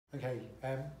Okay,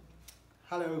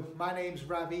 hello, my name's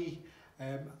Ravi.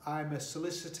 I'm a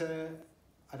solicitor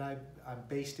and I'm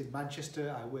based in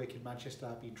Manchester. I work in Manchester.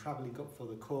 I've been travelling up for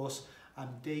the course. I'm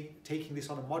taking this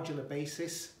on a modular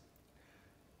basis.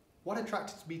 What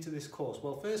attracted me to this course?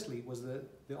 Well, firstly was the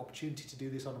opportunity to do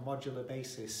this on a modular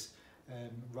basis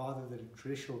rather than a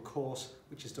traditional course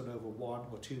which is done over 1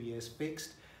 or 2 years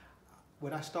fixed.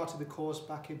 When I started the course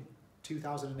back in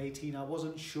 2018, I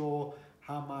wasn't sure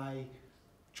how my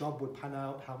job would pan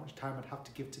out, how much time I'd have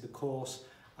to give to the course,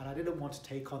 and I didn't want to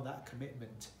take on that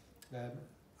commitment.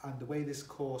 And the way this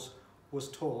course was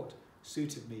taught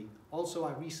suited me. Also,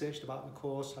 I researched about the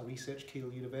course. I researched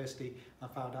Keele University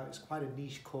and found out it's quite a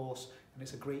niche course, and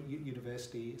it's a great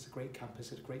university, it's a great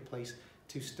campus, it's a great place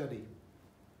to study.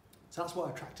 So that's what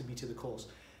attracted me to the course.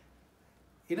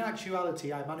 In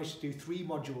actuality, I managed to do 3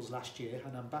 modules last year,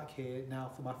 and I'm back here now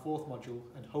for my 4th module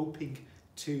and hoping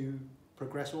to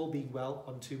progress, all being well,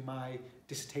 onto my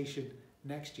dissertation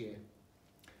next year.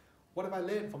 What have I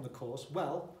learned from the course?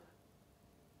 Well,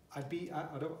 I'd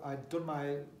done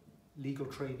my legal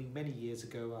training many years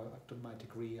ago. I've done my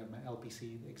degree and my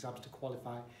LPC exams to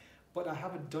qualify, but I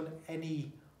haven't done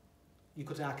any, you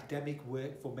could say, academic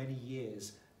work for many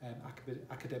years.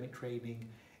 Academic training,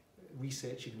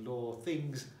 researching law,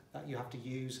 things that you have to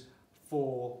use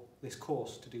for this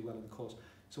course to do well in the course.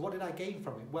 So what did I gain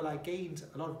from it? Well, I gained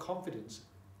a lot of confidence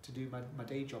to do my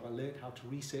day job. I learned how to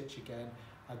research again.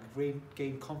 I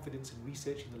gained confidence in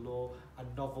researching the law and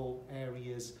novel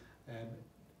areas,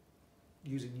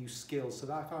 using new skills. So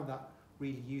that I found that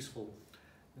really useful.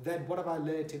 Then what have I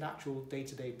learned in actual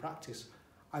day-to-day practice?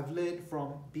 I've learned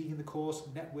from being in the course,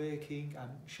 networking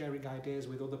and sharing ideas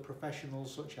with other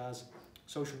professionals such as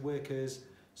social workers,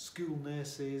 school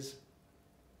nurses,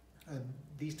 and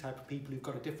these type of people who've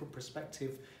got a different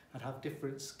perspective and have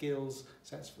different skills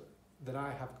sets that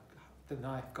I've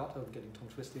got. I'm getting tongue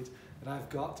twisted. That I've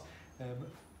got.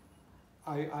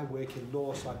 I work in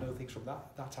law, so I know things from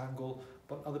that angle,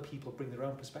 but other people bring their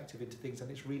own perspective into things, and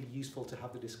it's really useful to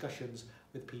have the discussions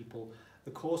with people.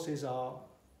 The courses are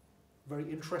very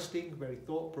interesting, very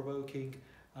thought-provoking,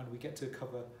 and we get to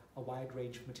cover a wide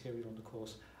range of material on the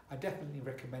course. I definitely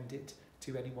recommend it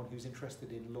to anyone who's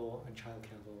interested in law and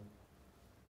childcare law.